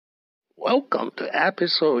Welcome to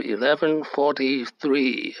episode 1143.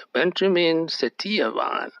 Boenjamin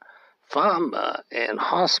Setiawan, farmer and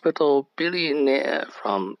hospital billionaire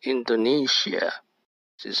from Indonesia.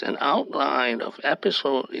 This is an outline of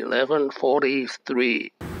episode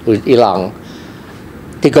 1143. Hilang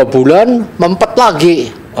 3 bulan mempet lagi.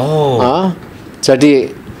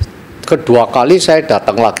 Jadi kedua kali saya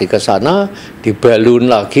datang lagi ke sana, di balun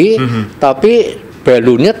lagi, tapi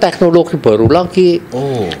balunnya teknologi baru lagi.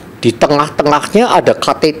 Di tengah-tengahnya ada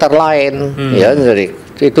kateter lain, ya, jadi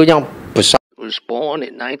itu yang besar. He was born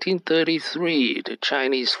in 1933 to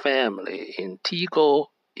Chinese family in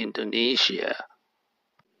Tegal, Indonesia.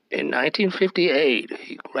 In 1958,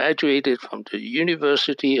 he graduated from the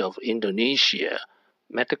University of Indonesia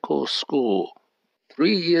Medical School.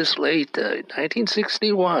 3 years later, in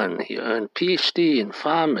 1961, he earned PhD in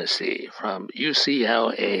pharmacy from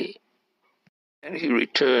UCLA. And he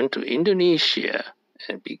returned to Indonesia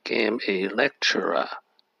and became a lecturer.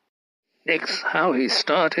 Next, how he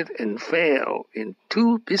started and failed in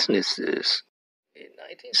 2 businesses. In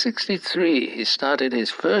 1963, he started his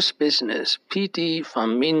first business, PT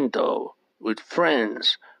Farmamindo, with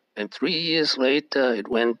friends, and 3 years later it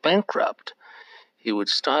went bankrupt. He would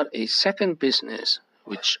start a second business,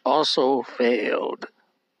 which also failed.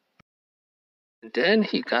 And then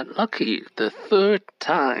he got lucky the 3rd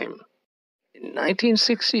time. In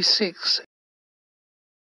 1966,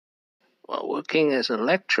 while working as a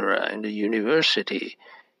lecturer in the university,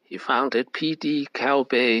 he founded President of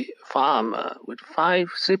Kalbe Farma with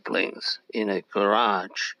 5 siblings in a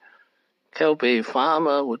garage. Kalbe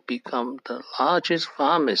Farma would become the largest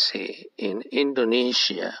pharmacy in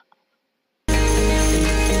Indonesia.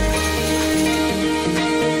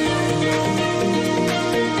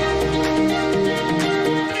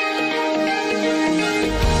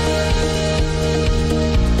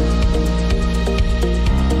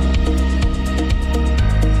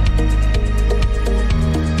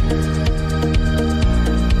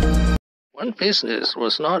 One business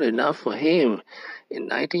was not enough for him. In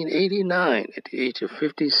 1989, at the age of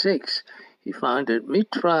 56, he founded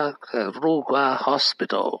Mitra Keluarga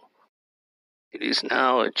Hospital. It is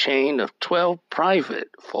now a chain of 12 private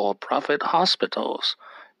for-profit hospitals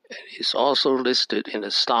and is also listed in the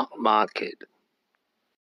stock market.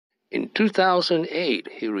 In 2008,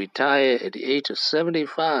 he retired at the age of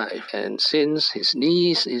 75, and since his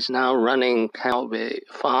niece is now running Kalbe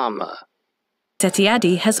Farma.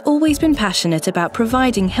 Setiady has always been passionate about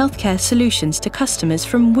providing healthcare solutions to customers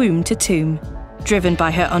from womb to tomb. Driven by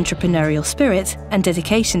her entrepreneurial spirit and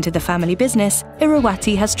dedication to the family business,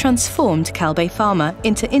 Irawati has transformed Kalbe Farma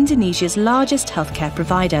into Indonesia's largest healthcare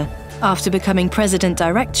provider. After becoming President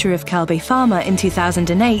Director of Kalbe Farma in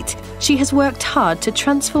 2008, she has worked hard to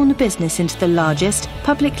transform the business into the largest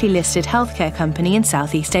publicly listed healthcare company in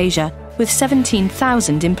Southeast Asia, with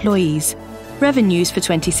 17,000 employees. Revenues for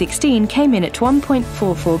 2016 came in at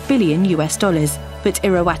 $1.44 billion, but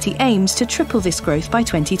Irawati aims to triple this growth by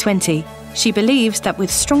 2020. She believes that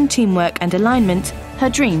with strong teamwork and alignment,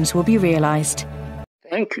 her dreams will be realized.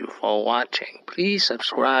 Thank you for watching. Please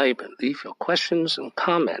subscribe and leave your questions and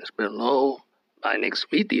comments below. My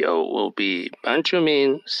next video will be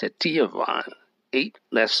Boenjamin Setiawan, 8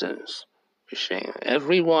 lessons. Wishing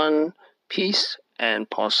everyone peace and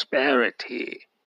prosperity.